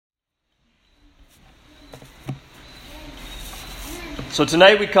So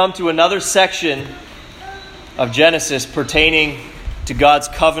tonight we come to another section of Genesis pertaining to God's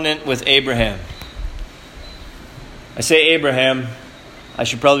covenant with Abraham. I say Abraham, I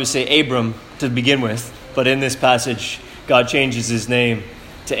should probably say Abram to begin with, but in this passage, God changes his name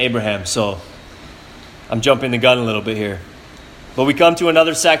to Abraham, so I'm jumping the gun a little bit here. But we come to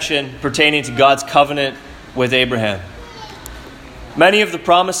another section pertaining to God's covenant with Abraham. Many of the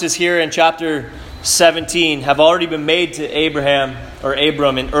promises here in chapter 17 have already been made to Abraham or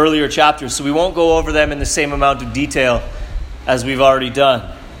Abram in earlier chapters, so we won't go over them in the same amount of detail as we've already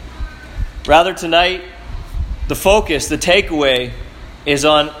done. Rather, tonight, the focus, the takeaway, is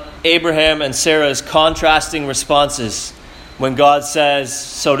on Abraham and Sarah's contrasting responses when God says,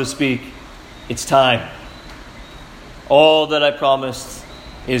 so to speak, it's time. All that I promised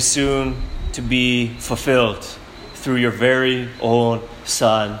is soon to be fulfilled through your very own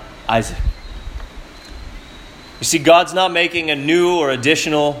son, Isaac. You see, God's not making a new or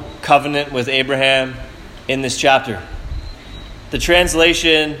additional covenant with Abraham in this chapter. The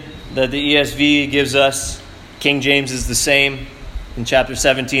translation that the ESV gives us, King James is the same in chapter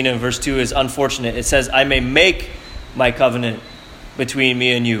 17 and verse 2, is unfortunate. It says, I may make my covenant between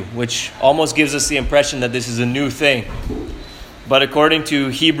me and you, which almost gives us the impression that this is a new thing. But according to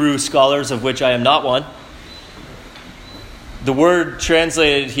Hebrew scholars, of which I am not one, the word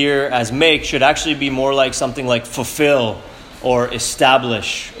translated here as make should actually be more like something like fulfill or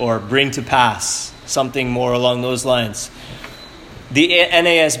establish or bring to pass, something more along those lines. The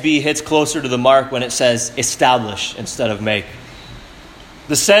NASB hits closer to the mark when it says establish instead of make.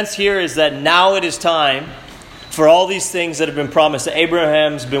 The sense here is that now it is time for all these things that have been promised, that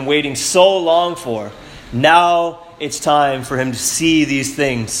Abraham's been waiting so long for. Now it's time for him to see these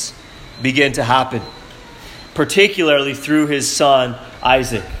things begin to happen, particularly through his son,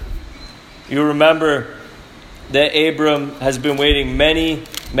 Isaac. You remember that Abram has been waiting many,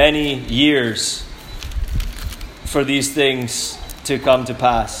 many years for these things to come to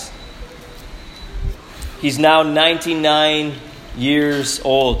pass. He's now 99 years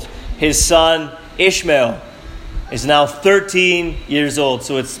old. His son, Ishmael, is now 13 years old.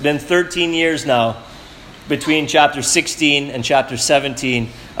 So it's been 13 years now between chapter 16 and chapter 17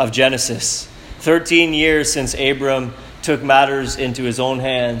 of Genesis. 13 years since Abram took matters into his own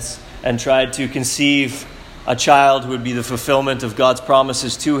hands and tried to conceive a child who would be the fulfillment of God's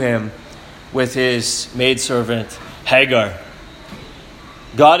promises to him with his maidservant Hagar.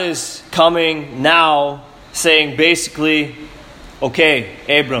 God is coming now saying basically, okay,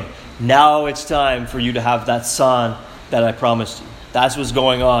 Abram, now it's time for you to have that son that I promised you. That's what's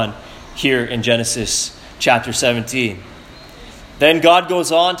going on here in Genesis chapter 17. Then God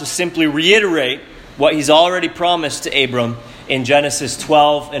goes on to simply reiterate what he's already promised to Abram in Genesis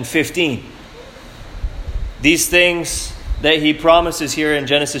 12 and 15. These things that he promises here in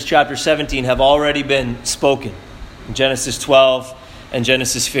Genesis chapter 17 have already been spoken in Genesis 12 and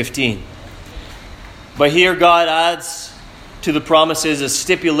Genesis 15. But here God adds to the promises a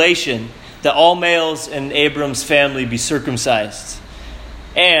stipulation that all males in Abram's family be circumcised.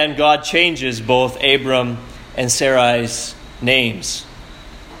 And God changes both Abram and Sarai's names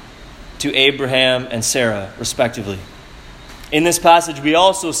to Abraham and Sarah, respectively. In this passage, we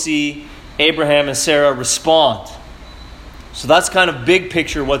also see Abraham and Sarah respond. So that's kind of big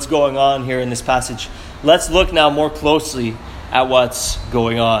picture what's going on here in this passage. Let's look now more closely at what's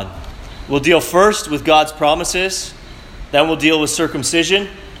going on. We'll deal first with God's promises, then we'll deal with circumcision,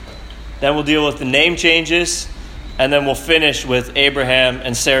 then we'll deal with the name changes, and then we'll finish with Abraham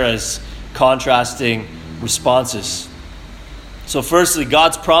and Sarah's contrasting responses. So firstly,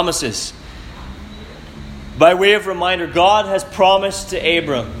 God's promises. By way of reminder, God has promised to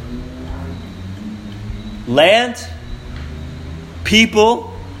Abram land,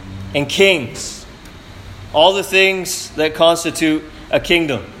 people, and kings. All the things that constitute a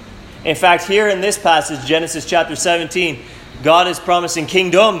kingdom. In fact, here in this passage, Genesis chapter 17, God is promising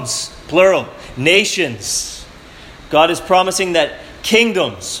kingdoms, plural, nations. God is promising that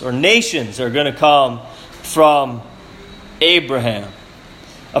kingdoms or nations are going to come from Abraham.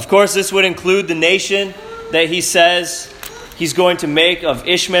 Of course, this would include the nation that he says he's going to make of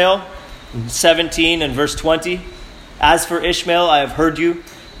Ishmael, 17 and verse 20. As for Ishmael, I have heard you.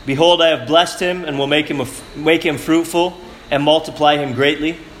 Behold, I have blessed him and will make him fruitful and multiply him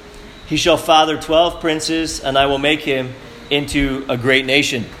greatly. He shall father 12 princes, and I will make him into a great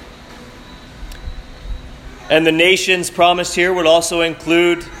nation. And the nations promised here would also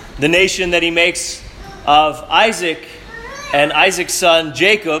include the nation that he makes of Isaac and Isaac's son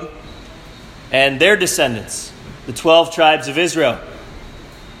Jacob and their descendants, the 12 tribes of Israel.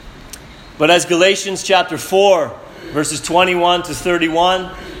 But as Galatians chapter 4 verses 21 to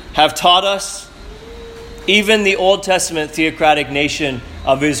 31, have taught us even the Old Testament theocratic nation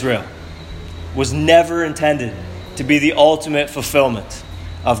of Israel was never intended to be the ultimate fulfillment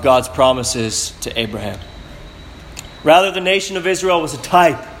of God's promises to Abraham. Rather, the nation of Israel was a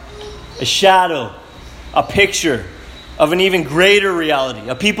type, a shadow, a picture of an even greater reality.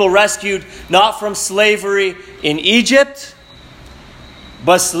 A people rescued not from slavery in Egypt,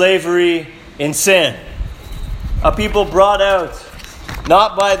 but slavery in sin. A people brought out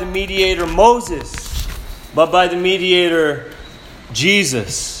not by the mediator Moses, but by the mediator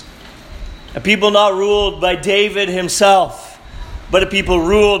Jesus. A people not ruled by David himself, but a people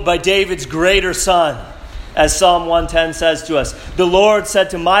ruled by David's greater son. As Psalm 110 says to us, the Lord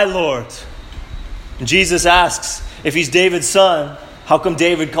said to my Lord. And Jesus asks, if he's David's son, how come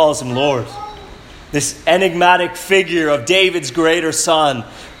David calls him Lord? This enigmatic figure of David's greater son,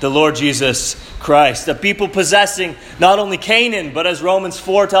 the Lord Jesus Christ. A people possessing not only Canaan, but as Romans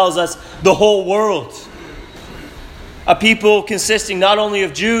 4 tells us, the whole world. A people consisting not only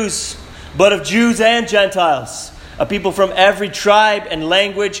of Jews, but of Jews and Gentiles. A people from every tribe and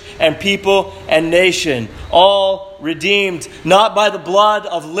language and people and nation. All redeemed not by the blood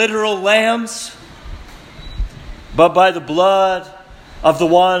of literal lambs, but by the blood of the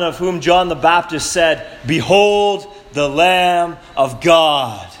one of whom John the Baptist said, behold the Lamb of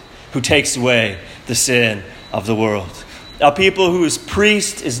God who takes away the sin of the world. A people whose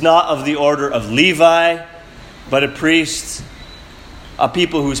priest is not of the order of Levi, but a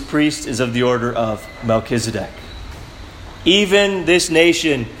people whose priest is of the order of Melchizedek. Even this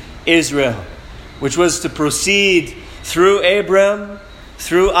nation, Israel, which was to proceed through Abram,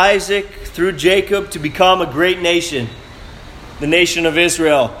 through Isaac, through Jacob to become a great nation, the nation of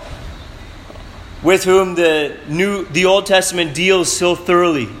Israel, with whom the Old Testament deals so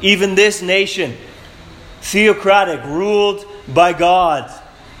thoroughly. Even this nation, theocratic, ruled by God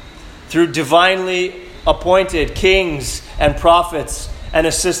through divinely appointed kings and prophets and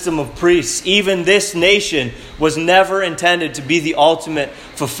a system of priests. Even this nation was never intended to be the ultimate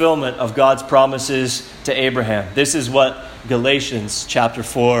fulfillment of God's promises to Abraham. This is what Galatians chapter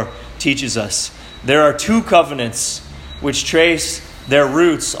 4 teaches us. There are two covenants which trace their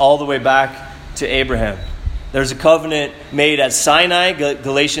roots all the way back to Abraham. There's a covenant made at Sinai,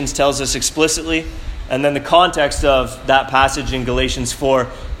 Galatians tells us explicitly, and then the context of that passage in Galatians 4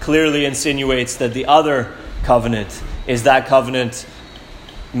 clearly insinuates that the other covenant is that covenant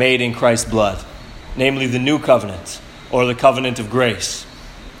made in Christ's blood, namely the new covenant, or the covenant of grace,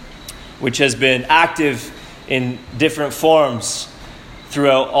 which has been active in different forms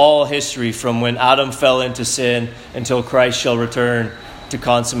throughout all history, from when Adam fell into sin until Christ shall return to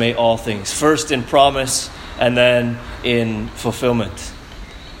consummate all things, first in promise and then in fulfillment.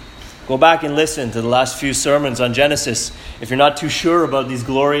 Go back and listen to the last few sermons on Genesis if you're not too sure about these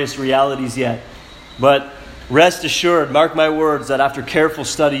glorious realities yet. But rest assured, mark my words, that after careful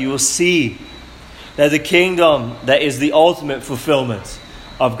study you will see that the kingdom that is the ultimate fulfillment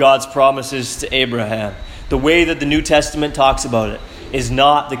of God's promises to Abraham, the way that the New Testament talks about it, is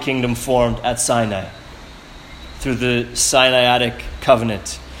not the kingdom formed at Sinai through the Sinaitic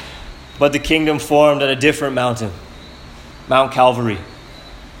covenant, but the kingdom formed at a different mountain, Mount Calvary,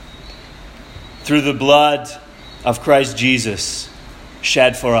 through the blood of Christ Jesus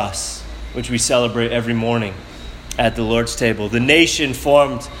shed for us, which we celebrate every morning at the Lord's table. The nation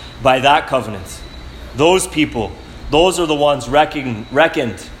formed by that covenant, those people, those are the ones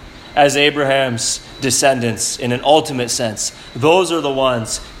reckoned as Abraham's descendants in an ultimate sense. Those are the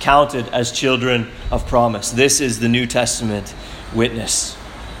ones counted as children of promise. This is the New Testament witness.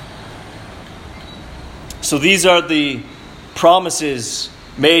 So these are the promises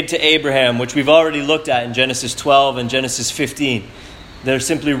made to Abraham, which we've already looked at in Genesis 12 and Genesis 15. They're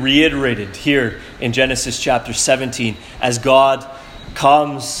simply reiterated here in Genesis chapter 17 as God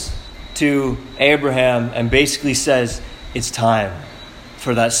comes to Abraham and basically says, it's time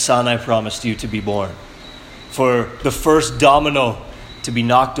for that son I promised you to be born. For the first domino to be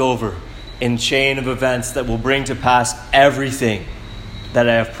knocked over in a chain of events that will bring to pass everything that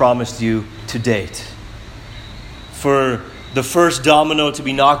I have promised you to date. For the first domino to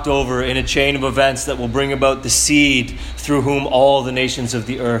be knocked over in a chain of events that will bring about the seed through whom all the nations of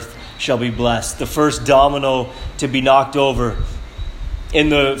the earth shall be blessed. The first domino to be knocked over in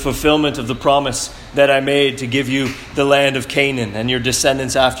the fulfillment of the promise that I made to give you the land of Canaan and your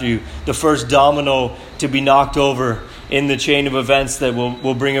descendants after you. The first domino to be knocked over in the chain of events that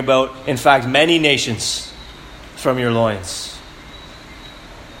will bring about, in fact, many nations from your loins.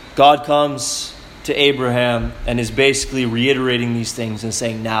 God comes to Abraham and is basically reiterating these things and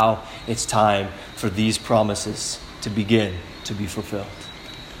saying, now it's time for these promises to begin to be fulfilled.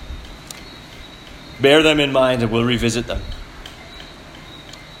 Bear them in mind and we'll revisit them.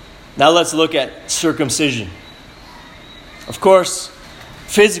 Now let's look at circumcision. Of course,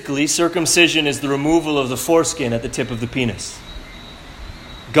 physically, circumcision is the removal of the foreskin at the tip of the penis.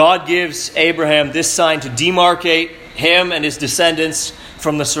 God gives Abraham this sign to demarcate him and his descendants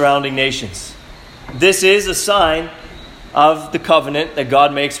from the surrounding nations. This is a sign of the covenant that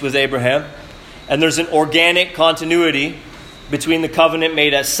God makes with Abraham. And there's an organic continuity between the covenant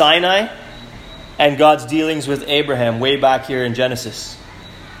made at Sinai and God's dealings with Abraham way back here in Genesis.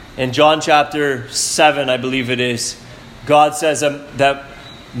 In John chapter 7, I believe it is, God says that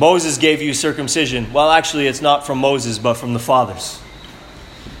Moses gave you circumcision. Well, actually, it's not from Moses, but from the fathers.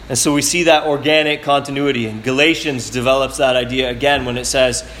 And so we see that organic continuity. And Galatians develops that idea again when it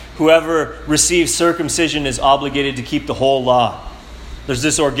says, whoever receives circumcision is obligated to keep the whole law. There's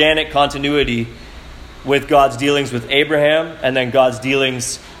this organic continuity with God's dealings with Abraham and then God's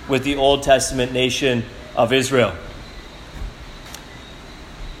dealings with the Old Testament nation of Israel.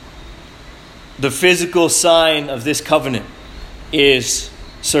 The physical sign of this covenant is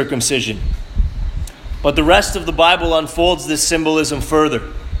circumcision. But the rest of the Bible unfolds this symbolism further.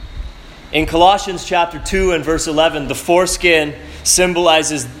 In Colossians chapter 2 and verse 11, the foreskin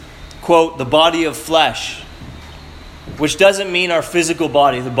symbolizes, quote, the body of flesh, which doesn't mean our physical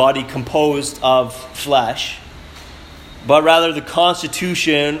body, the body composed of flesh, but rather the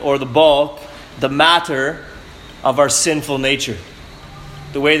constitution or the bulk, the matter of our sinful nature.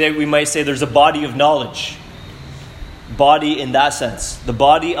 The way that we might say there's a body of knowledge. Body in that sense. The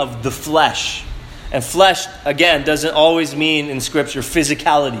body of the flesh. And flesh, again, doesn't always mean in Scripture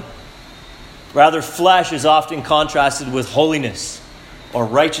physicality. Rather, flesh is often contrasted with holiness or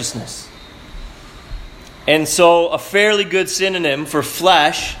righteousness. And so a fairly good synonym for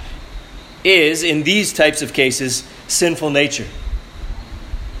flesh is, in these types of cases, sinful nature.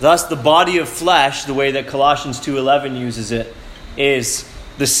 Thus, the body of flesh, the way that Colossians 2:11 uses it, is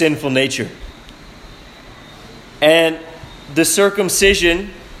the sinful nature. And the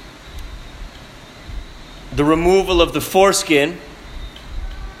circumcision, the removal of the foreskin,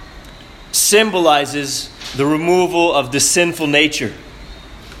 symbolizes the removal of the sinful nature.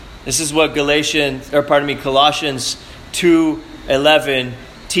 This is what Colossians 2:11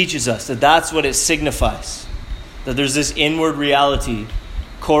 teaches us, that's what it signifies. That there's this inward reality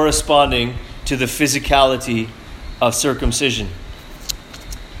corresponding to the physicality of circumcision.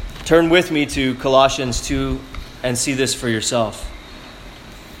 Turn with me to Colossians 2 and see this for yourself.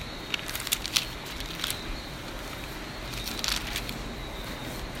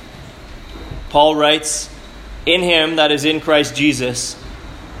 Paul writes, "In him, that is in Christ Jesus,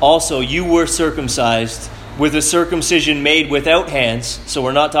 also you were circumcised with a circumcision made without hands," so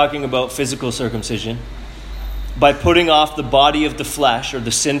we're not talking about physical circumcision, "by putting off the body of the flesh," or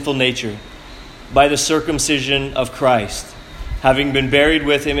the sinful nature, "by the circumcision of Christ, having been buried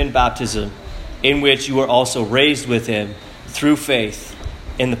with him in baptism, in which you were also raised with him through faith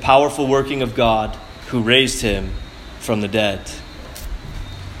in the powerful working of God who raised him from the dead."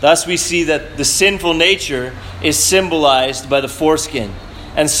 Thus we see that the sinful nature is symbolized by the foreskin,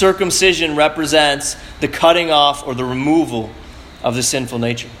 and circumcision represents the cutting off or the removal of the sinful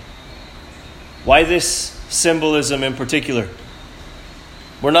nature. Why this symbolism in particular?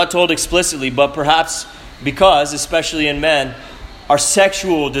 We're not told explicitly, but perhaps because, especially in men, our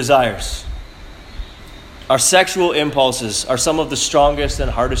sexual desires, our sexual impulses are some of the strongest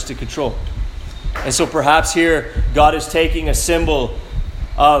and hardest to control. And so perhaps here God is taking a symbol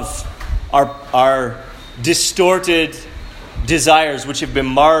of our distorted desires which have been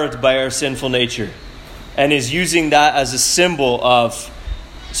marred by our sinful nature, and is using that as a symbol of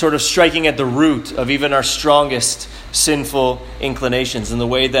sort of striking at the root of even our strongest sinful inclinations, in the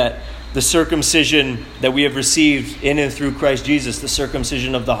way that the circumcision that we have received in and through Christ Jesus, the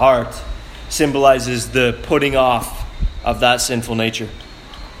circumcision of the heart, symbolizes the putting off of that sinful nature.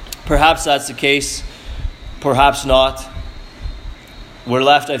 Perhaps that's the case, perhaps not. We're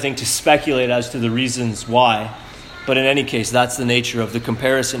left, I think, to speculate as to the reasons why. But in any case, that's the nature of the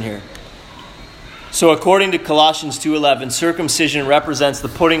comparison here. So according to Colossians 2:11, circumcision represents the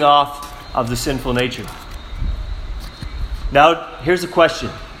putting off of the sinful nature. Now, here's a question.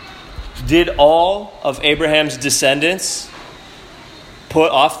 Did all of Abraham's descendants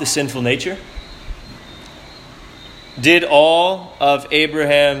put off the sinful nature? Did all of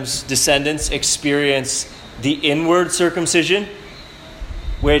Abraham's descendants experience the inward circumcision,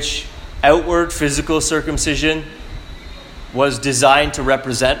 which outward physical circumcision was designed to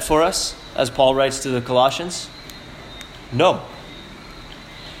represent for us, as Paul writes to the Colossians? No.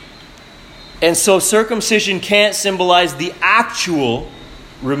 And so circumcision can't symbolize the actual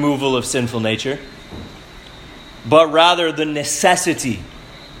removal of sinful nature, but rather the necessity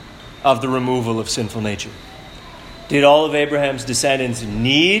of the removal of sinful nature. Did all of Abraham's descendants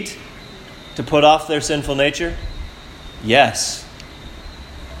need to put off their sinful nature? Yes.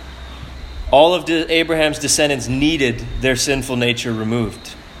 All of Abraham's descendants needed their sinful nature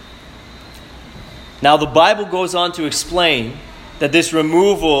removed. Now the Bible goes on to explain that this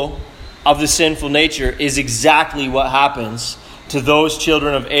removal of the sinful nature is exactly what happens to those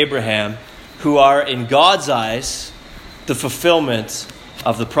children of Abraham who are, in God's eyes, the fulfillment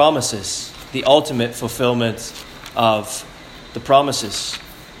of the promises, the ultimate fulfillment of the promises.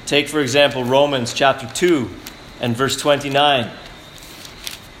 Take, for example, Romans chapter 2 and verse 29,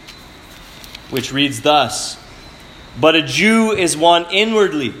 which reads thus: "But a Jew is one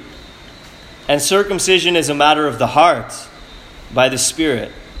inwardly, and circumcision is a matter of the heart, by the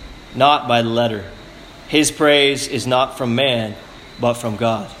Spirit, not by the letter. His praise is not from man, but from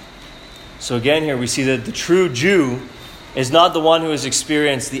God." So again here we see that the true Jew is not the one who has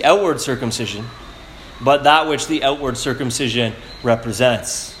experienced the outward circumcision, but that which the outward circumcision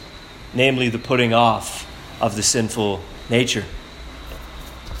represents, namely the putting off of the sinful nature.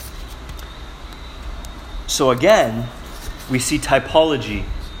 So again, we see typology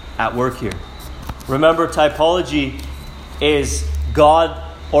at work here. Remember, typology is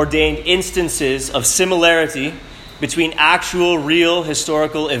God-ordained instances of similarity between actual, real,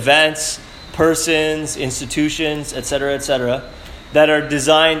 historical events, persons, institutions, etc., that are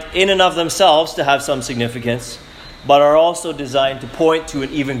designed in and of themselves to have some significance, but are also designed to point to an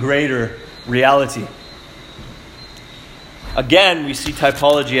even greater reality. Again, we see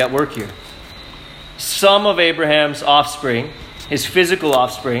typology at work here. Some of Abraham's offspring, his physical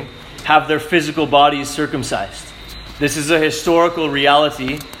offspring, have their physical bodies circumcised. This is a historical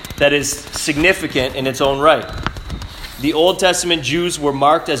reality that is significant in its own right. The Old Testament Jews were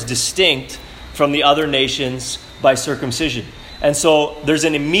marked as distinct from the other nations by circumcision. And so there's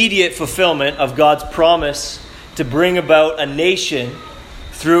an immediate fulfillment of God's promise to bring about a nation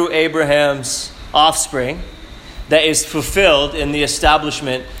through Abraham's offspring that is fulfilled in the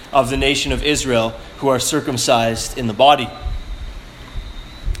establishment of the nation of Israel, who are circumcised in the body.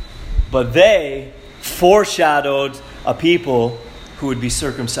 But they foreshadowed a people who would be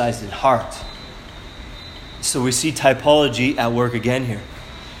circumcised in heart. So we see typology at work again here.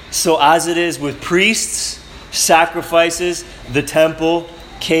 So as it is with priests, sacrifices, the temple,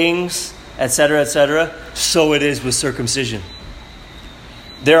 kings, etc., so it is with circumcision.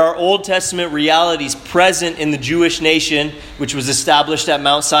 There are Old Testament realities present in the Jewish nation, which was established at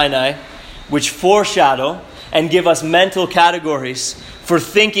Mount Sinai, which foreshadow and give us mental categories for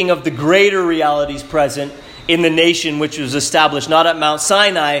thinking of the greater realities present in the nation which was established not at Mount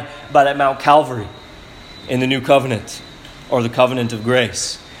Sinai, but at Mount Calvary in the New Covenant, or the Covenant of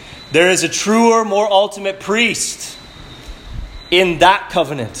Grace. There is a truer, more ultimate priest in that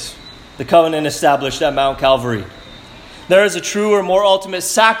covenant, the covenant established at Mount Calvary. There is a truer, more ultimate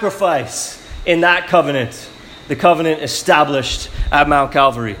sacrifice in that covenant, the covenant established at Mount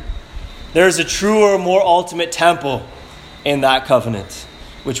Calvary. There is a truer, more ultimate temple in that covenant,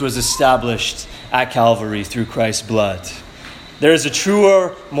 which was established at Calvary through Christ's blood. There is a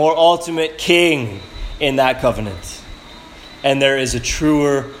truer, more ultimate king in that covenant. And there is a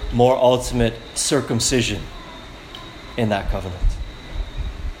truer, more ultimate circumcision in that covenant.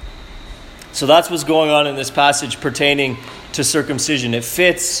 So that's what's going on in this passage pertaining to circumcision. It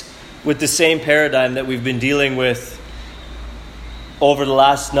fits with the same paradigm that we've been dealing with over the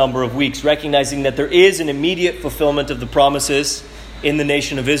last number of weeks, recognizing that there is an immediate fulfillment of the promises in the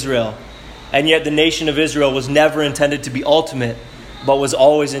nation of Israel. And yet the nation of Israel was never intended to be ultimate, but was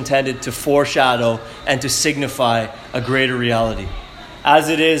always intended to foreshadow and to signify a greater reality. As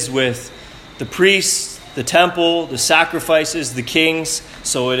it is with the priests, the temple, the sacrifices, the kings,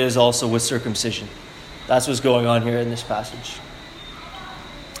 so it is also with circumcision. That's what's going on here in this passage.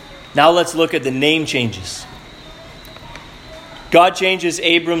 Now let's look at the name changes. God changes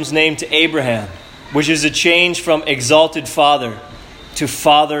Abram's name to Abraham, which is a change from exalted father to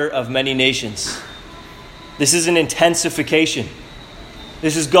father of many nations. This is an intensification.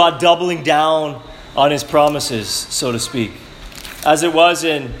 This is God doubling down on his promises, so to speak. As it was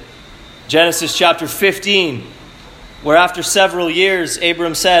in Genesis chapter 15, where after several years,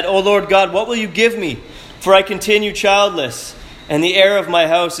 Abram said, "O Lord God, what will you give me? For I continue childless, and the heir of my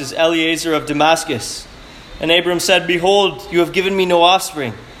house is Eliezer of Damascus." And Abram said, "Behold, you have given me no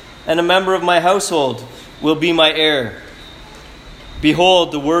offspring, and a member of my household will be my heir."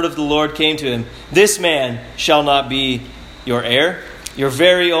 Behold, the word of the Lord came to him, "This man shall not be your heir, Your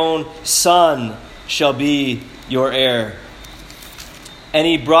very own son shall be your heir." And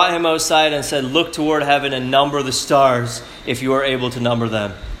he brought him outside and said, "Look toward heaven and number the stars, if you are able to number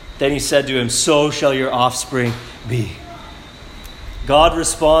them." Then he said to him, "So shall your offspring be." God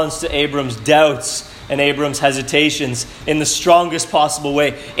responds to Abram's doubts and Abram's hesitations in the strongest possible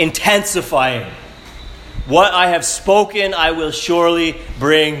way, intensifying. "What I have spoken, I will surely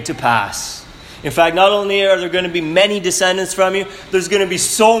bring to pass." In fact, not only are there going to be many descendants from you, there's going to be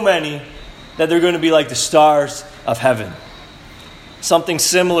so many that they're going to be like the stars of heaven. Something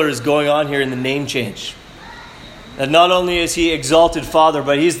similar is going on here in the name change. That not only is he exalted Father,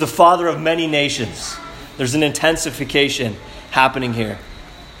 but he's the Father of many nations. There's an intensification happening here.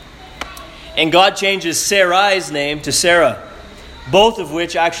 And God changes Sarai's name to Sarah, both of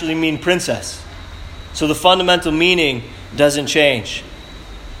which actually mean princess. So the fundamental meaning doesn't change.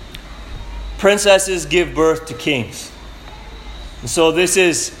 Princesses give birth to kings. And so this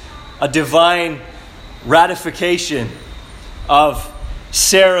is a divine ratification of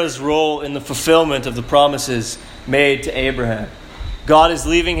Sarah's role in the fulfillment of the promises made to Abraham. God is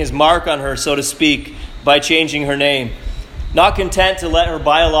leaving his mark on her, so to speak, by changing her name. Not content to let her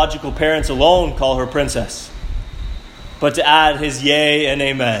biological parents alone call her princess, but to add his yea and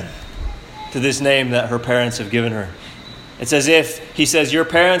amen to this name that her parents have given her. It's as if he says, "Your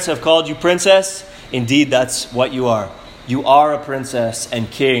parents have called you princess. Indeed, that's what you are. You are a princess, and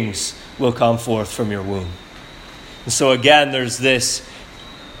kings will come forth from your womb." And so again, there's this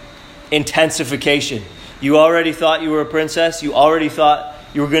intensification. You already thought you were a princess. You already thought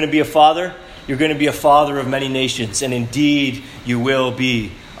you were going to be a father. You're going to be a father of many nations. And indeed, you will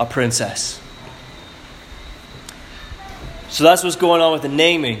be a princess. So that's what's going on with the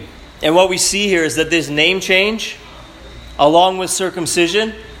naming. And what we see here is that this name change, along with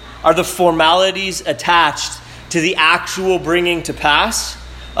circumcision, are the formalities attached to the actual bringing to pass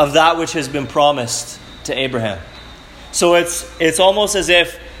of that which has been promised to Abraham. So it's almost as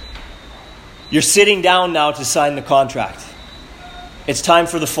if you're sitting down now to sign the contract. It's time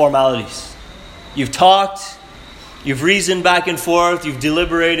for the formalities. You've talked, you've reasoned back and forth, you've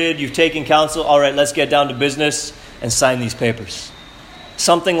deliberated, you've taken counsel. All right, let's get down to business and sign these papers.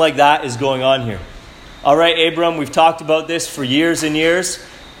 Something like that is going on here. All right, Abram, we've talked about this for years and years.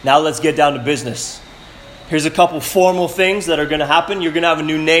 Now let's get down to business. Here's a couple formal things that are going to happen. You're going to have a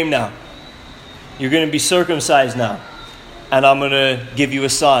new name now. You're going to be circumcised now. And I'm going to give you a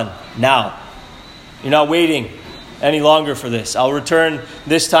son now. You're not waiting any longer for this. I'll return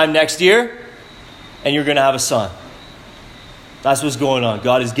this time next year, and you're going to have a son. That's what's going on.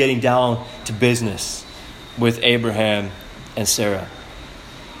 God is getting down to business with Abraham and Sarah.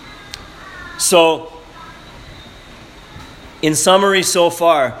 So, in summary so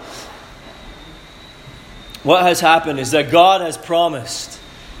far, what has happened is that God has promised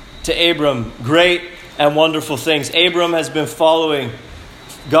to Abram great and wonderful things. Abram has been following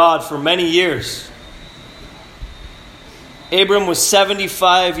God for many years. Abram was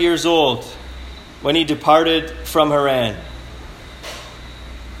 75 years old when he departed from Haran.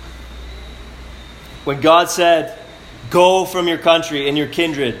 When God said, "Go from your country and your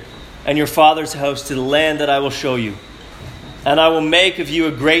kindred and your father's house to the land that I will show you. And I will make of you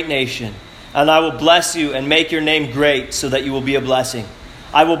a great nation. And I will bless you and make your name great so that you will be a blessing.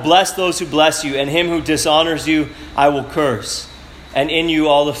 I will bless those who bless you, and him who dishonors you I will curse. And in you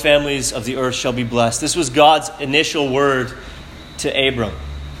all the families of the earth shall be blessed." This was God's initial word to Abram.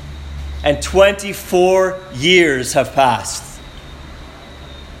 And 24 years have passed.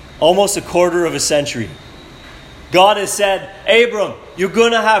 Almost a quarter of a century. God has said, "Abram, you're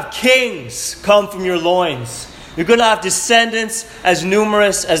going to have kings come from your loins. You're going to have descendants as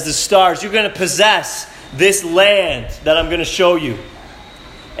numerous as the stars. You're going to possess this land that I'm going to show you."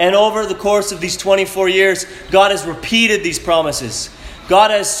 And over the course of these 24 years, God has repeated these promises.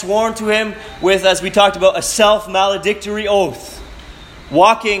 God has sworn to him with, as we talked about, a self-maledictory oath,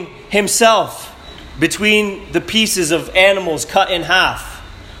 walking himself between the pieces of animals cut in half,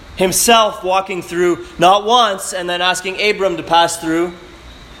 himself walking through not once and then asking Abram to pass through,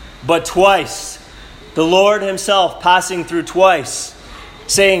 but twice. The Lord himself passing through twice,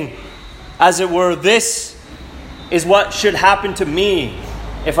 saying, as it were, "This is what should happen to me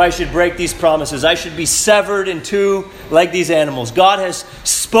if I should break these promises. I should be severed in two like these animals." God has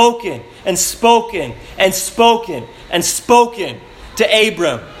spoken and spoken and spoken and spoken to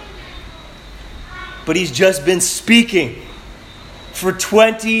Abram. But he's just been speaking for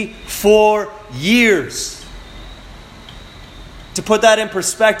 24 years. To put that in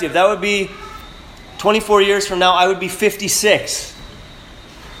perspective, that would be 24 years from now, I would be 56.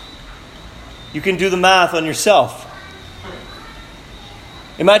 You can do the math on yourself.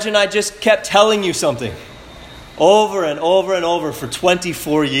 Imagine I just kept telling you something over and over and over for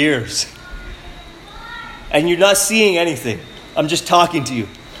 24 years. And you're not seeing anything. I'm just talking to you.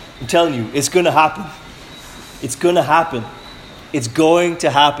 I'm telling you, it's going to happen. It's going to happen. It's going to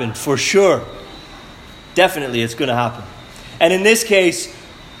happen for sure. Definitely it's going to happen. And in this case,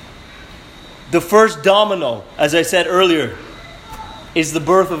 the first domino, as I said earlier, is the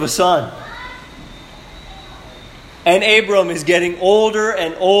birth of a son. And Abram is getting older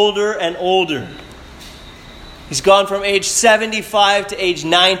and older and older. He's gone from age 75 to age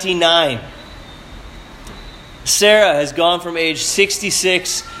 99. Sarah has gone from age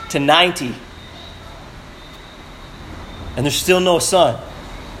 66 to 90. And there's still no son.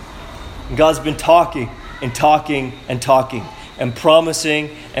 And God's been talking and talking and talking and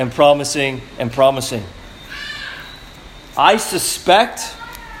promising and promising and promising. I suspect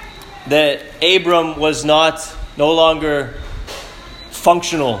that Abram was no longer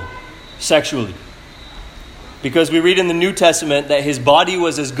functional sexually. Because we read in the New Testament that his body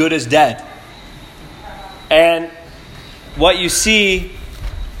was as good as dead. And what you see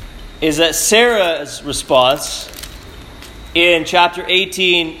is that Sarah's response in chapter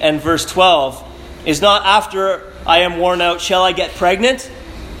 18 and verse 12 is not after I am worn out, shall I get pregnant?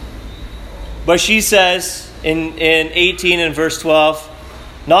 But she says in 18 and verse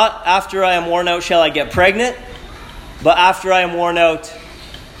 12, not after I am worn out shall I get pregnant, but after I am worn out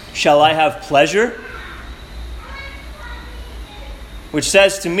shall I have pleasure? Which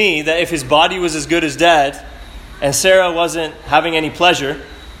says to me that if his body was as good as dead and Sarah wasn't having any pleasure,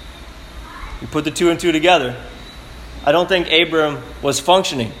 you put the two and two together, I don't think Abram was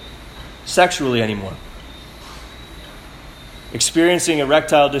functioning sexually anymore, experiencing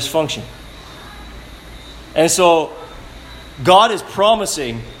erectile dysfunction. And so God is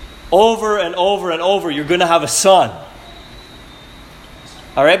promising over and over and over, you're going to have a son.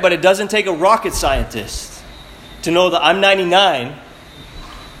 All right, but it doesn't take a rocket scientist to know that I'm 99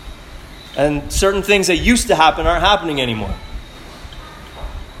 and certain things that used to happen aren't happening anymore.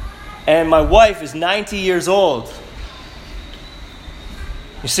 And my wife is 90 years old.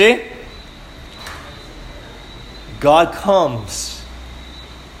 You see? God comes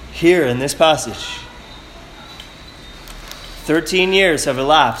here in this passage. 13 years have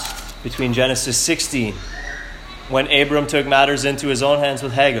elapsed between Genesis 16, when Abram took matters into his own hands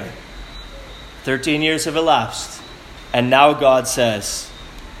with Hagar. 13 years have elapsed. And now God says,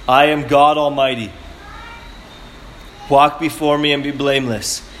 I am God Almighty. Walk before me and be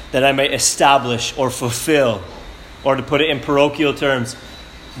blameless, that I may establish or fulfill, or to put it in parochial terms,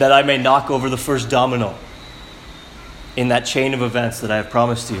 that I may knock over the first domino in that chain of events that I have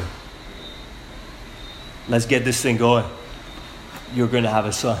promised to you. Let's get this thing going. You're going to have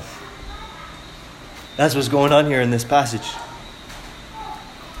a son. That's what's going on here in this passage.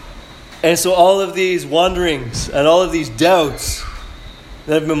 And so all of these wonderings and all of these doubts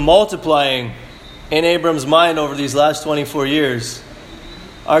that have been multiplying in Abram's mind over these last 24 years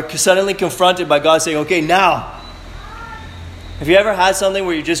are suddenly confronted by God saying, okay, now. Have you ever had something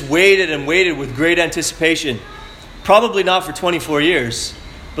where you just waited and waited with great anticipation? Probably not for 24 years,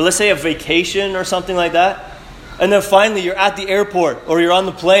 but let's say a vacation or something like that. And then finally you're at the airport or you're on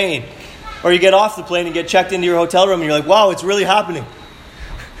the plane or you get off the plane and get checked into your hotel room and you're like, wow, it's really happening.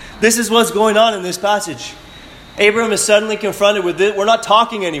 This is what's going on in this passage. Abram is suddenly confronted with this. We're not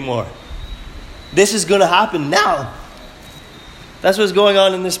talking anymore. This is going to happen now. That's what's going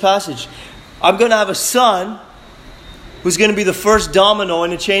on in this passage. I'm going to have a son who's going to be the first domino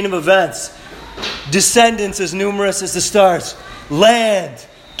in a chain of events. Descendants as numerous as the stars. Land,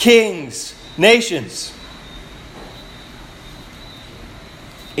 kings, nations.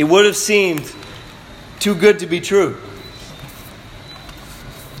 It would have seemed too good to be true.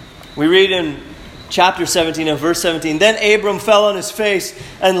 We read in chapter 17 and verse 17, then Abram fell on his face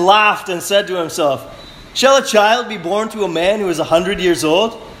and laughed and said to himself, shall a child be born to a man who is 100 years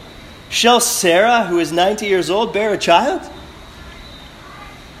old? Shall Sarah, who is 90 years old, bear a child?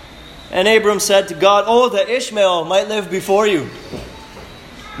 And Abram said to God, oh, that Ishmael might live before you.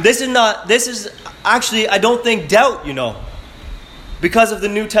 This is actually, I don't think, doubt, because of the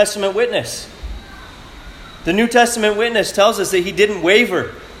New Testament witness. The New Testament witness tells us that he didn't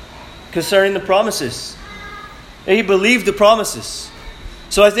waver concerning the promises. That he believed the promises.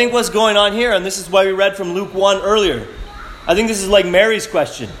 So I think what's going on here, and this is why we read from Luke 1 earlier, I think this is like Mary's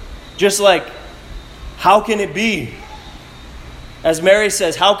question. Just like, how can it be? As Mary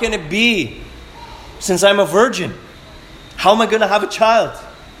says, how can it be since I'm a virgin? How am I going to have a child?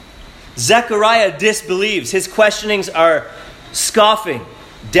 Zechariah disbelieves. His questionings are scoffing,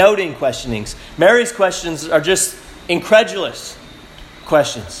 doubting questionings. Mary's questions are just incredulous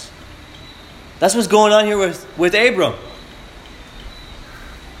questions. That's what's going on here with Abram.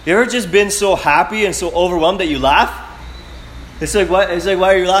 You ever just been so happy and so overwhelmed that you laugh? It's like, why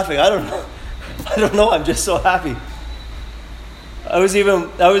are you laughing? I don't know. I don't know. I'm just so happy. I was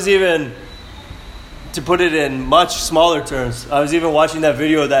even, to put it in much smaller terms, I was even watching that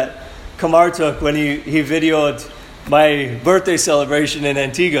video that Kamar took when he videoed my birthday celebration in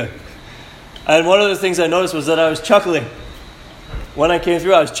Antigua. And one of the things I noticed was that I was chuckling. When I came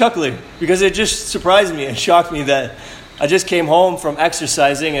through, I was chuckling because it just surprised me and shocked me that I just came home from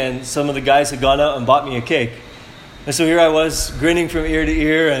exercising and some of the guys had gone out and bought me a cake. And so here I was, grinning from ear to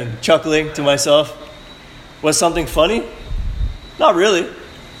ear and chuckling to myself. Was something funny? Not really.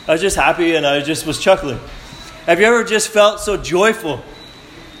 I was just happy and I just was chuckling. Have you ever just felt so joyful?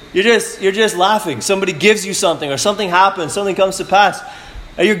 You're just laughing. Somebody gives you something or something happens, something comes to pass.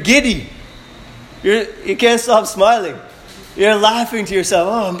 And you're giddy. You can't stop smiling. You're laughing to yourself.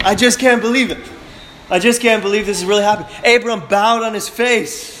 Oh, I just can't believe it. I just can't believe this is really happening. Abram bowed on his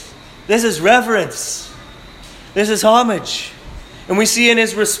face. This is reverence. This is homage. And we see in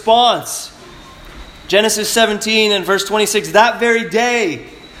his response, Genesis 17 and verse 26, that very day,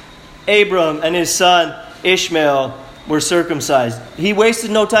 Abram and his son Ishmael were circumcised. He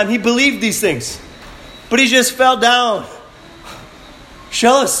wasted no time. He believed these things. But he just fell down.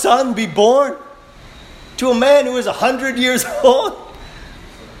 Shall a son be born to a man who is 100 years old?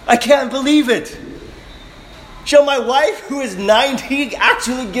 I can't believe it. Shall my wife, who is 90,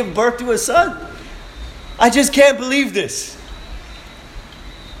 actually give birth to a son? I just can't believe this.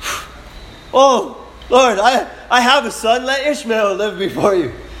 Oh, Lord, I have a son. Let Ishmael live before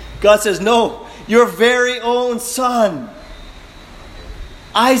you. God says, no, your very own son,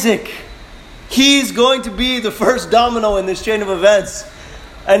 Isaac. He's going to be the first domino in this chain of events.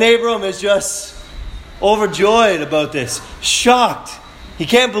 And Abram is just overjoyed about this. Shocked. He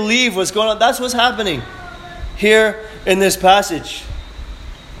can't believe what's going on. That's what's happening here in this passage.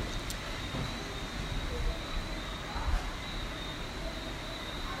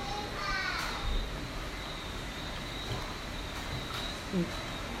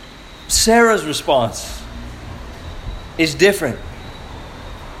 Sarah's response is different.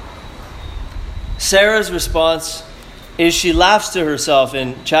 Sarah's response is she laughs to herself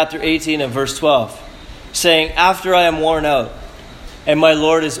in chapter 18 and verse 12, saying, after I am worn out and my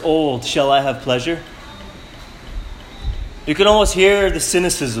Lord is old, shall I have pleasure? You can almost hear the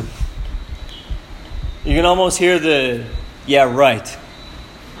cynicism. You can almost hear the, yeah, right.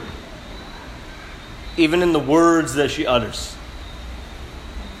 Even in the words that she utters.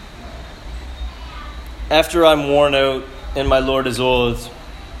 After I'm worn out and my Lord is old,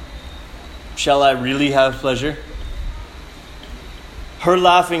 shall I really have pleasure? Her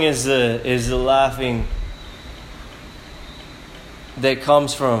laughing is the laughing that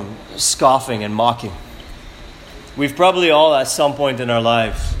comes from scoffing and mocking. We've probably all at some point in our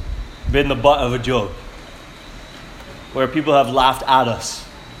lives been the butt of a joke where people have laughed at us,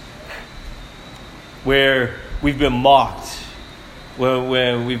 where we've been mocked,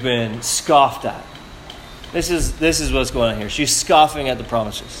 where we've been scoffed at. This is what's going on here. She's scoffing at the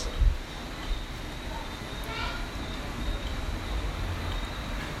promises.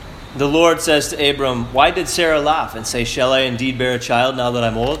 The Lord says to Abram, why did Sarah laugh and say, shall I indeed bear a child now that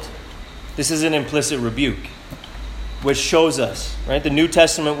I'm old? This is an implicit rebuke, which shows us, right? The New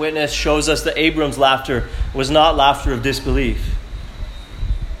Testament witness shows us that Abram's laughter was not laughter of disbelief.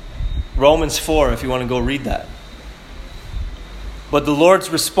 Romans 4, if you want to go read that. But the Lord's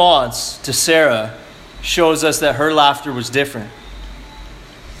response to Sarah shows us that her laughter was different.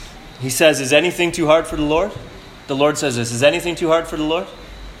 He says, is anything too hard for the Lord? The Lord says this, is anything too hard for the Lord?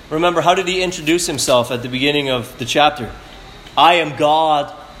 Remember, how did he introduce himself at the beginning of the chapter? I am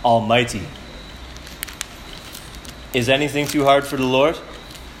God Almighty. Is anything too hard for the Lord?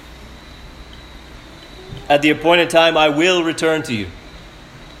 At the appointed time, I will return to you.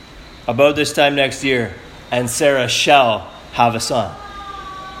 About this time next year, and Sarah shall have a son.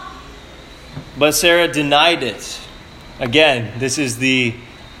 But Sarah denied it. Again, this is the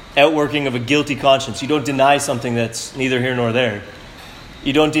outworking of a guilty conscience. You don't deny something that's neither here nor there.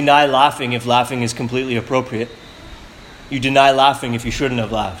 You don't deny laughing if laughing is completely appropriate. You deny laughing if you shouldn't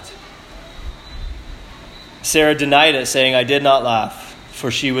have laughed. Sarah denied it, saying, I did not laugh, for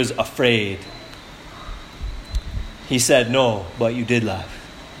she was afraid. He said, no, but you did laugh.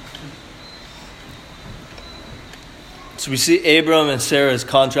 So we see Abram and Sarah's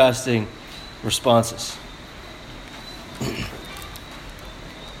contrasting responses.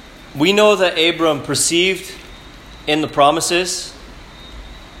 We know that Abram perceived in the promises,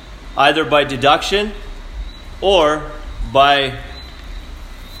 either by deduction or by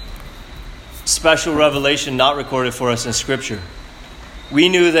special revelation not recorded for us in Scripture. We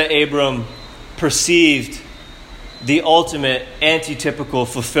knew that Abram perceived the ultimate antitypical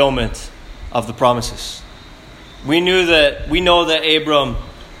fulfillment of the promises. We know that Abram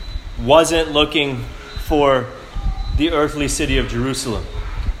wasn't looking for the earthly city of Jerusalem.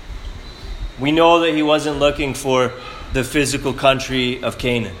 We know that he wasn't looking for the physical country of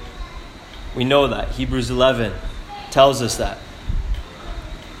Canaan. We know that. Hebrews 11 tells us that.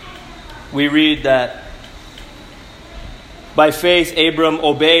 We read that by faith Abram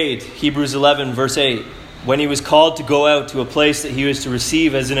obeyed, Hebrews 11 verse 8, when he was called to go out to a place that he was to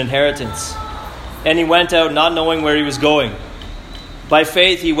receive as an inheritance. And he went out not knowing where he was going. By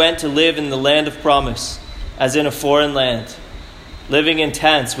faith he went to live in the land of promise, as in a foreign land, living in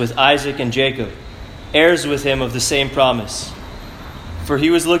tents with Isaac and Jacob, heirs with him of the same promise. For he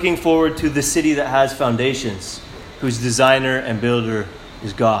was looking forward to the city that has foundations, whose designer and builder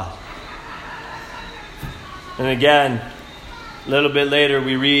is God. And again, a little bit later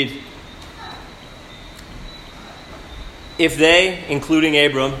we read, if they, including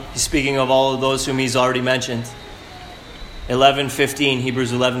Abram, he's speaking of all of those whom he's already mentioned, 11:15,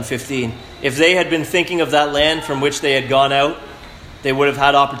 Hebrews 11:15. If they had been thinking of that land from which they had gone out, they would have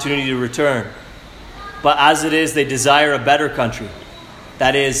had opportunity to return. But as it is, they desire a better country,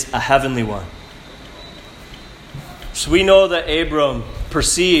 that is, a heavenly one. So we know that Abram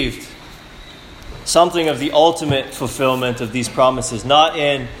perceived something of the ultimate fulfillment of these promises, not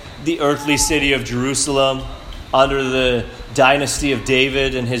in the earthly city of Jerusalem, under the dynasty of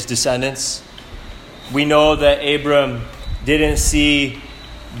David and his descendants. We know that Abram didn't see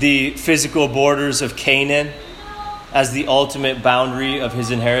the physical borders of Canaan as the ultimate boundary of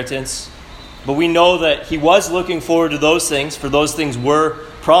his inheritance. But we know that he was looking forward to those things, for those things were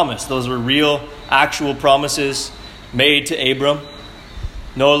promised. Those were real, actual promises made to Abram.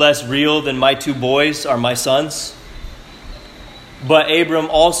 No less real than my two boys are my sons. But Abram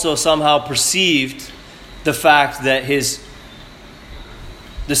also somehow perceived the fact that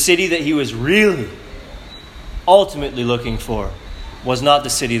the city that he was really ultimately looking for was not the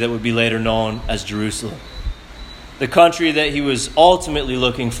city that would be later known as Jerusalem. The country that he was ultimately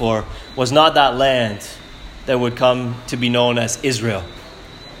looking for was not that land that would come to be known as Israel.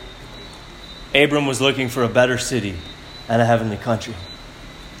 Abram was looking for a better city and a heavenly country.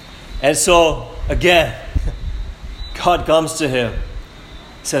 And so, again, God comes to him,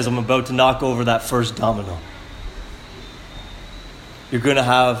 says, I'm about to knock over that first domino. You're going to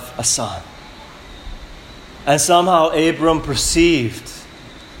have a son. And somehow Abram perceived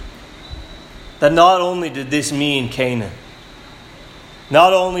that not only did this mean Canaan,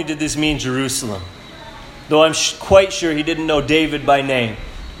 not only did this mean Jerusalem, though I'm quite sure he didn't know David by name,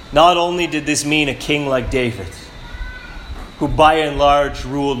 not only did this mean a king like David, who by and large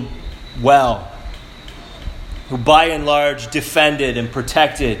ruled well, who by and large defended and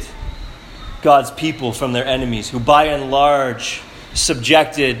protected God's people from their enemies, who by and large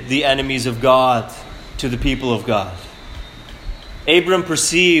subjected the enemies of God to the people of God. Abram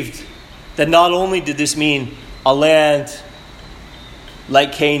perceived that not only did this mean a land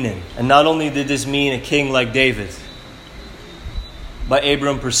like Canaan, and not only did this mean a king like David, but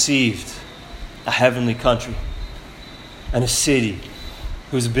Abram perceived a heavenly country and a city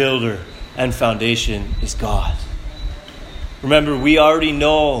whose builder and foundation is God. Remember, we already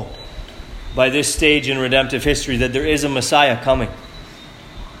know by this stage in redemptive history that there is a Messiah coming.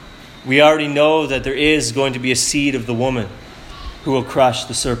 We already know that there is going to be a seed of the woman who will crush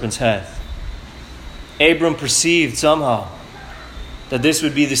the serpent's head. Abram perceived somehow that this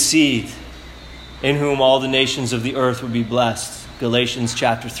would be the seed in whom all the nations of the earth would be blessed. Galatians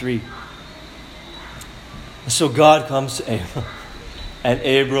chapter 3. So God comes to Abram, and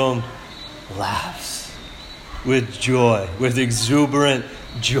Abram laughs with joy, with exuberant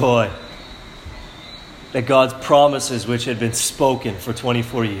joy, that God's promises, which had been spoken for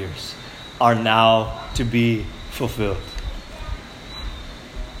 24 years, are now to be fulfilled.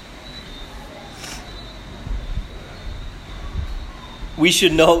 We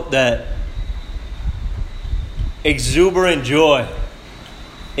should note that exuberant joy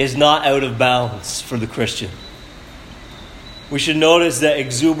is not out of bounds for the Christian. We should notice that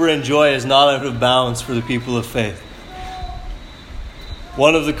exuberant joy is not out of bounds for the people of faith.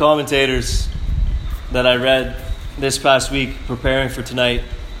 One of the commentators that I read this past week preparing for tonight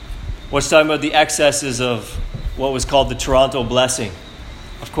was talking about the excesses of what was called the Toronto blessing.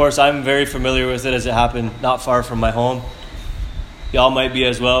 Of course, I'm very familiar with it as it happened not far from my home. Y'all might be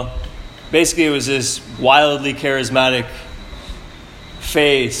as well. Basically, it was this wildly charismatic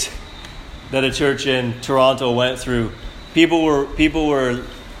phase that a church in Toronto went through. People were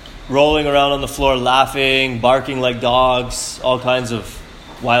rolling around on the floor, laughing, barking like dogs, all kinds of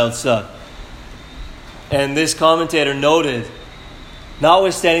wild stuff. And this commentator noted,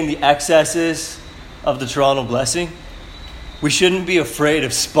 notwithstanding the excesses of the Toronto Blessing, we shouldn't be afraid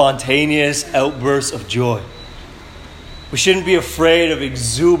of spontaneous outbursts of joy. We shouldn't be afraid of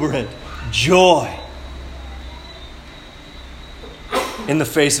exuberant joy in the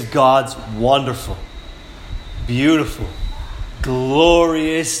face of God's wonderful, beautiful,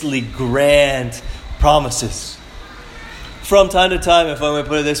 gloriously grand promises. From time to time, if I may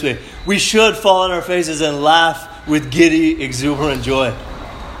put it this way, we should fall on our faces and laugh with giddy, exuberant joy.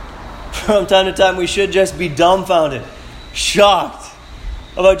 From time to time, we should just be dumbfounded, shocked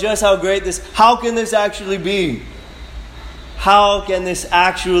about just how great how can this actually be? How can this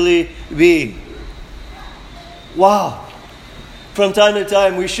actually be? Wow. From time to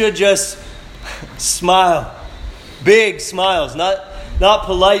time, we should just smile. Big smiles, not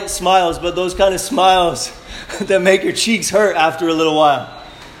polite smiles, but those kind of smiles that make your cheeks hurt after a little while.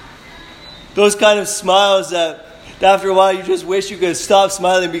 Those kind of smiles that after a while you just wish you could stop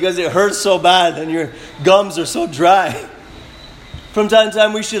smiling because it hurts so bad and your gums are so dry. From time to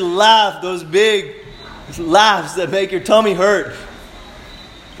time we should laugh, those big laughs that make your tummy hurt.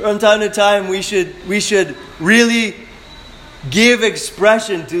 From time to time we should really give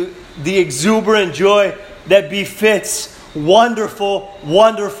expression to the exuberant joy that befits wonderful,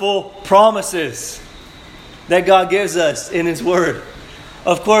 wonderful promises that God gives us in His Word.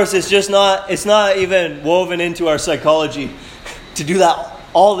 Of course, it's not even woven into our psychology to do that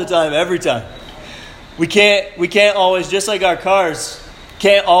all the time, every time. We can't always, just like our cars,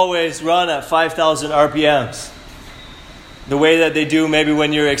 can't always run at 5,000 RPMs. The way that they do maybe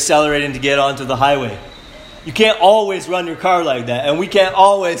when you're accelerating to get onto the highway. You can't always run your car like that. And we can't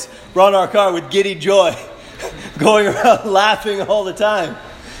always run our car with giddy joy, going around laughing all the time.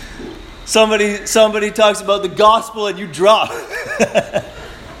 Somebody talks about the gospel and you drop.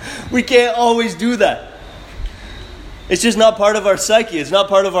 We can't always do that. It's just not part of our psyche. It's not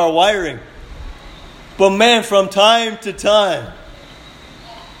part of our wiring. But man, from time to time,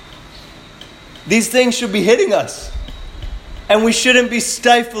 these things should be hitting us. And we shouldn't be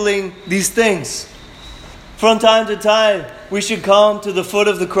stifling these things. From time to time, we should come to the foot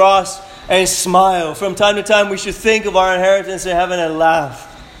of the cross and smile. From time to time, we should think of our inheritance in heaven and laugh.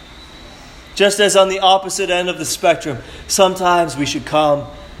 Just as on the opposite end of the spectrum, sometimes we should come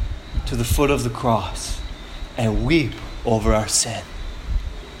to the foot of the cross and weep over our sin.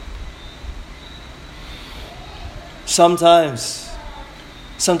 Sometimes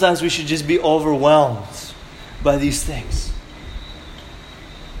we should just be overwhelmed by these things.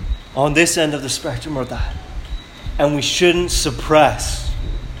 On this end of the spectrum or that. And we shouldn't suppress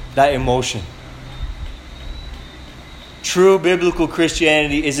that emotion. True biblical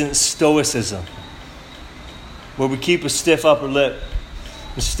Christianity isn't stoicism, where we keep a stiff upper lip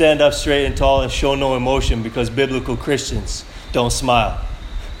and stand up straight and tall and show no emotion because biblical Christians don't smile.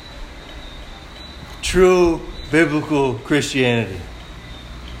 True biblical Christianity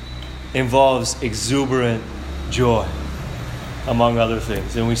involves exuberant joy, among other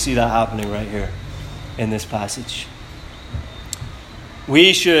things. And we see that happening right here in this passage.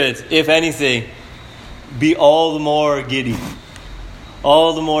 We should, if anything, be all the more giddy,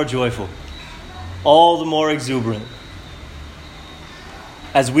 all the more joyful, all the more exuberant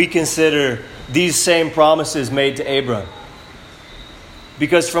as we consider these same promises made to Abram.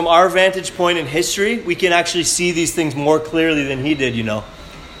 Because from our vantage point in history, we can actually see these things more clearly than he did,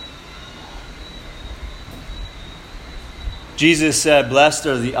 Jesus said, "Blessed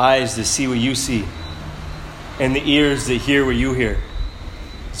are the eyes that see what you see, and the ears that hear what you hear."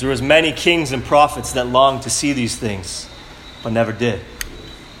 There was many kings and prophets that longed to see these things, but never did.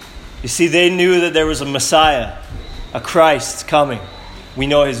 You see, they knew that there was a Messiah, a Christ coming. We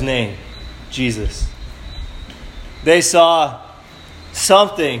know his name, Jesus. They saw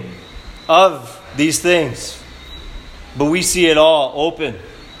something of these things, but we see it all open,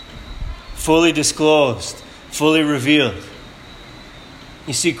 fully disclosed, fully revealed.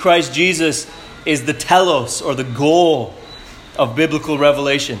 You see, Christ Jesus is the telos, or the goal of biblical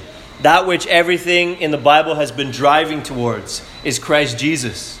revelation. That which everything in the Bible has been driving towards is Christ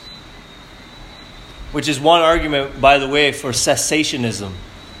Jesus. Which is one argument, by the way, for cessationism.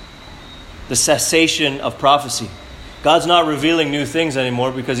 The cessation of prophecy. God's not revealing new things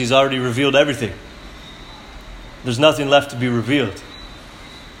anymore because he's already revealed everything. There's nothing left to be revealed.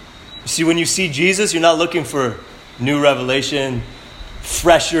 You see, when you see Jesus, you're not looking for new revelation,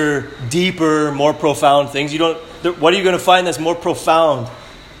 fresher, deeper, more profound things. What are you going to find that's more profound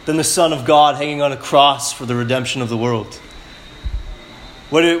than the Son of God hanging on a cross for the redemption of the world?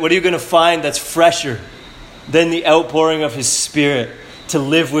 What are you going to find that's fresher than the outpouring of His Spirit to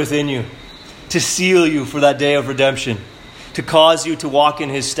live within you, to seal you for that day of redemption, to cause you to walk in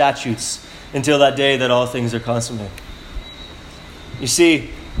His statutes until that day that all things are consummated? You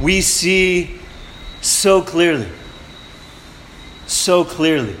see, we see so clearly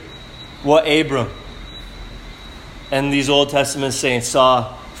what Abram and these Old Testament saints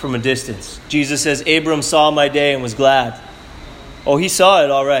saw from a distance. Jesus says, Abram saw my day and was glad. Oh, he saw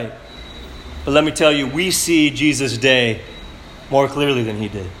it all right. But let me tell you, we see Jesus' day more clearly than he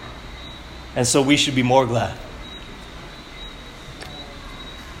did. And so we should be more glad.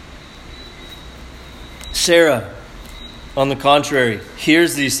 Sarah, on the contrary,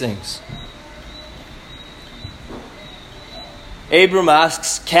 hears these things. Abram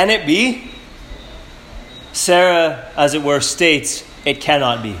asks, can it be? Sarah, as it were, states, it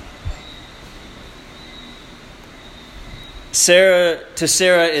cannot be. To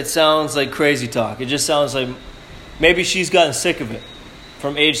Sarah, it sounds like crazy talk. It just sounds like maybe she's gotten sick of it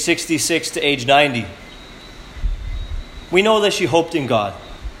from age 66 to age 90. We know that she hoped in God.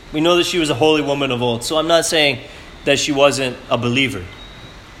 We know that she was a holy woman of old. So I'm not saying that she wasn't a believer.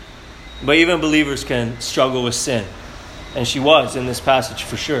 But even believers can struggle with sin. And she was in this passage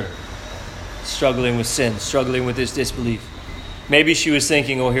for sure. Struggling with sin, struggling with this disbelief. Maybe she was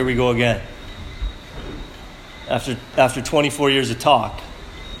thinking, oh, here we go again. After 24 years of talk.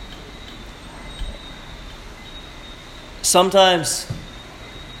 Sometimes,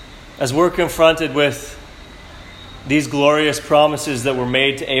 as we're confronted with these glorious promises that were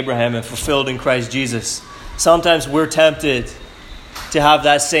made to Abraham and fulfilled in Christ Jesus, sometimes we're tempted to have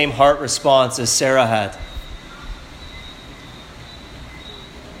that same heart response as Sarah had.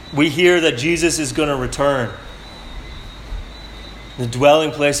 We hear that Jesus is going to return. The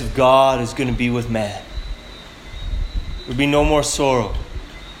dwelling place of God is going to be with man. There will be no more sorrow,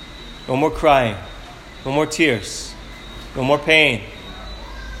 no more crying, no more tears, no more pain,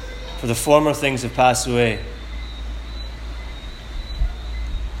 for the former things have passed away.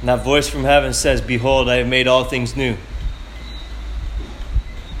 And that voice from heaven says, behold, I have made all things new.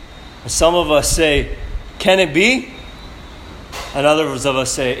 And some of us say, can it be? And others of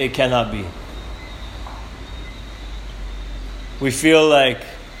us say, it cannot be. We feel like,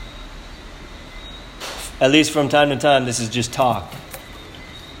 at least from time to time, this is just talk.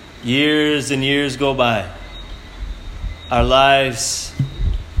 Years and years go by. Our lives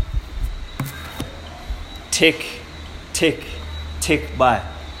tick, tick, tick by.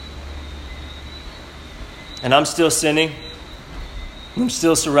 And I'm still sinning. I'm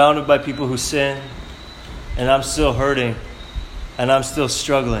still surrounded by people who sin. And I'm still hurting. And I'm still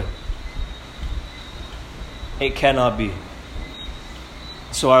struggling. It cannot be.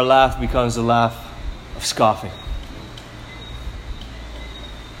 So our laugh becomes a laugh of scoffing.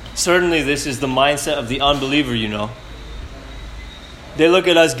 Certainly this is the mindset of the unbeliever, you know. They look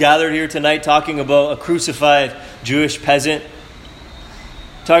at us gathered here tonight talking about a crucified Jewish peasant.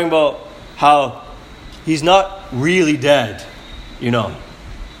 Talking about how he's not really dead, you know.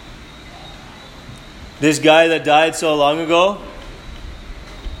 This guy that died so long ago,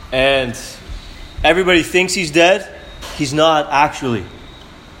 and everybody thinks he's dead, he's not actually.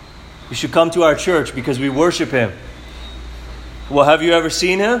 You should come to our church because we worship him. Well, have you ever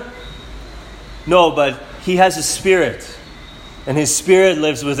seen him? No, but he has a spirit. And his spirit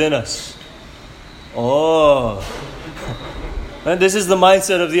lives within us. Oh. And this is the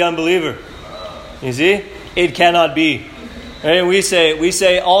mindset of the unbeliever. You see? It cannot be. And we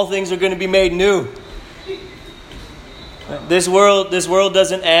say all things are going to be made new. This world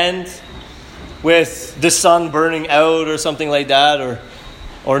doesn't end with the sun burning out or something like that,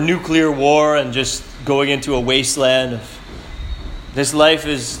 or nuclear war and just going into a wasteland.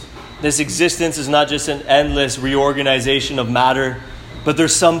 This existence is not just an endless reorganization of matter, but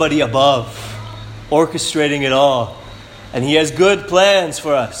there's somebody above orchestrating it all. And he has good plans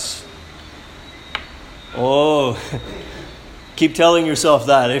for us. Oh, keep telling yourself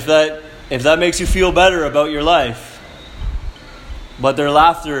that. If that makes you feel better about your life. But their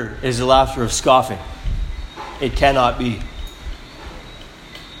laughter is the laughter of scoffing. It cannot be.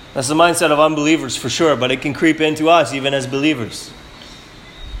 That's the mindset of unbelievers for sure, but it can creep into us even as believers.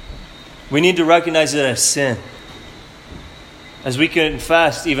 We need to recognize it as sin. As we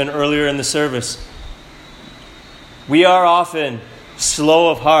confessed even earlier in the service, we are often slow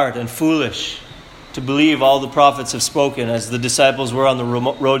of heart and foolish to believe all the prophets have spoken, as the disciples were on the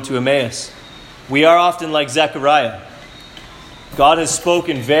road to Emmaus. We are often like Zechariah. God has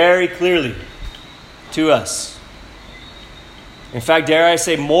spoken very clearly to us. In fact, dare I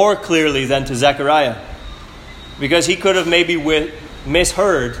say more clearly than to Zechariah. Because he could have maybe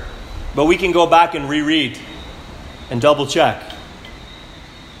misheard, but we can go back and reread and double check.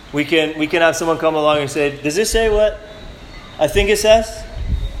 We can have someone come along and say, does this say what I think it says?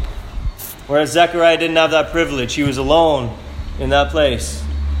 Whereas Zechariah didn't have that privilege. He was alone in that place.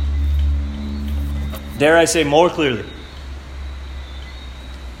 Dare I say more clearly.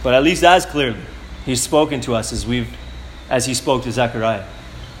 But at least as clearly, he's spoken to us as he spoke to Zechariah.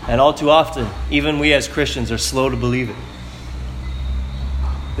 And all too often, even we as Christians are slow to believe it.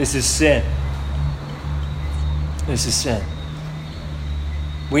 This is sin. This is sin.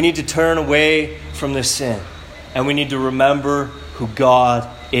 We need to turn away from this sin. And we need to remember who God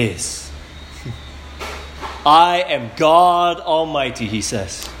is. I am God Almighty, he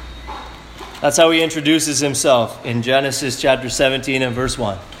says. That's how he introduces himself in Genesis chapter 17 and verse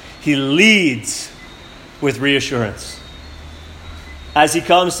 1. He leads with reassurance. As he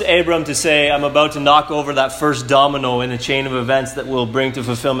comes to Abram to say, I'm about to knock over that first domino in a chain of events that will bring to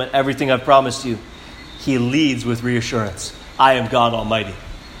fulfillment everything I've promised you, he leads with reassurance. I am God Almighty.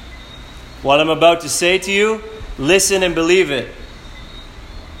 What I'm about to say to you, listen and believe it.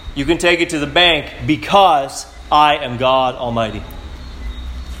 You can take it to the bank because I am God Almighty.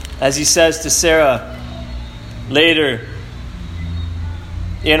 As he says to Sarah later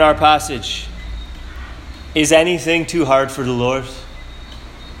in our passage, is anything too hard for the Lord?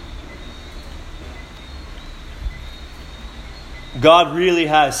 God really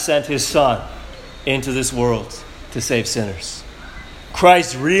has sent his Son into this world to save sinners.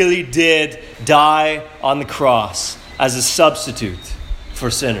 Christ really did die on the cross as a substitute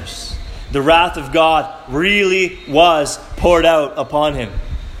for sinners. The wrath of God really was poured out upon him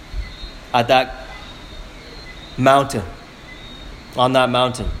at that mountain, on that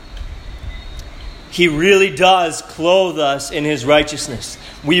mountain. He really does clothe us in his righteousness.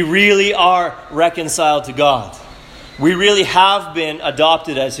 We really are reconciled to God. We really have been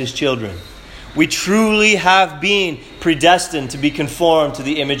adopted as his children. We truly have been predestined to be conformed to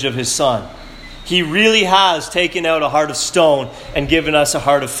the image of his Son. He really has taken out a heart of stone and given us a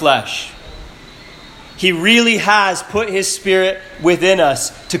heart of flesh. He really has put his Spirit within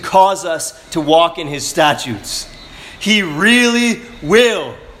us to cause us to walk in his statutes. He really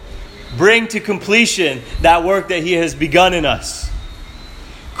will bring to completion that work that he has begun in us.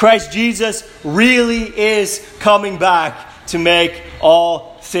 Christ Jesus really is coming back to make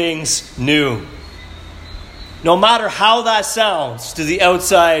all things new. No matter how that sounds to the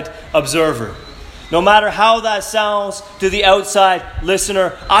outside observer, no matter how that sounds to the outside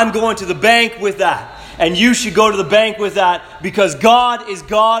listener, I'm going to the bank with that. And you should go to the bank with that because God is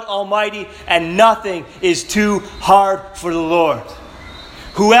God Almighty and nothing is too hard for the Lord.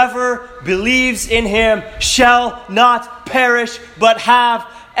 Whoever believes in him shall not perish but have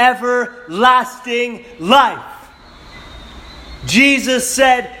everlasting life. Jesus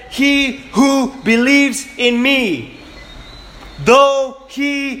said, he who believes in me, though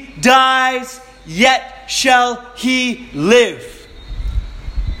he dies, yet shall he live.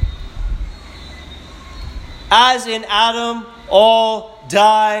 As in Adam all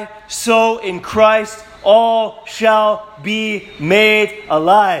die, so in Christ all shall be made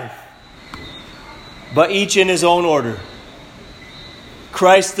alive. But each in his own order.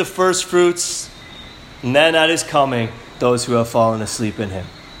 Christ the first fruits, and then at his coming, those who have fallen asleep in him.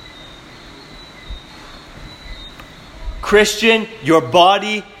 Christian, your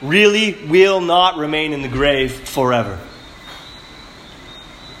body really will not remain in the grave forever.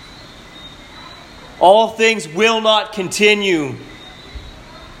 All things will not continue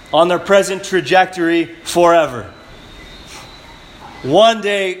on their present trajectory forever. One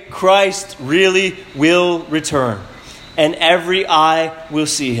day, Christ really will return, and every eye will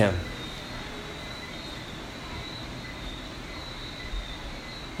see him.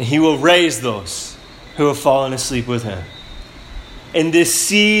 And he will raise those who have fallen asleep with him. And this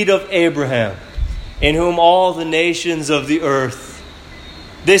seed of Abraham, in whom all the nations of the earth,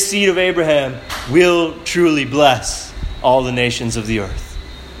 this seed of Abraham will truly bless all the nations of the earth.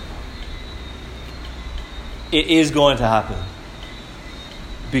 It is going to happen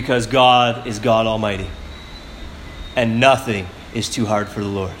because God is God Almighty and nothing is too hard for the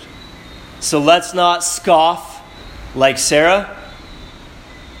Lord. So let's not scoff like Sarah.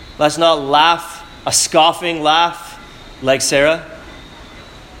 Let's not laugh a scoffing laugh like Sarah.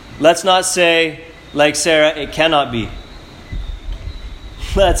 Let's not say like Sarah, it cannot be.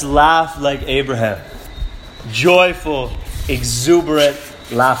 Let's laugh like Abraham. Joyful, exuberant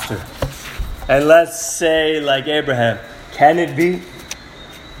laughter. And let's say like Abraham, can it be?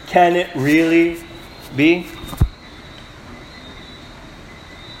 Can it really be?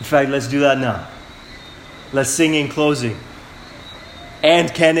 In fact, let's do that now. Let's sing in closing.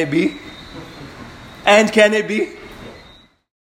 And can it be? And can it be?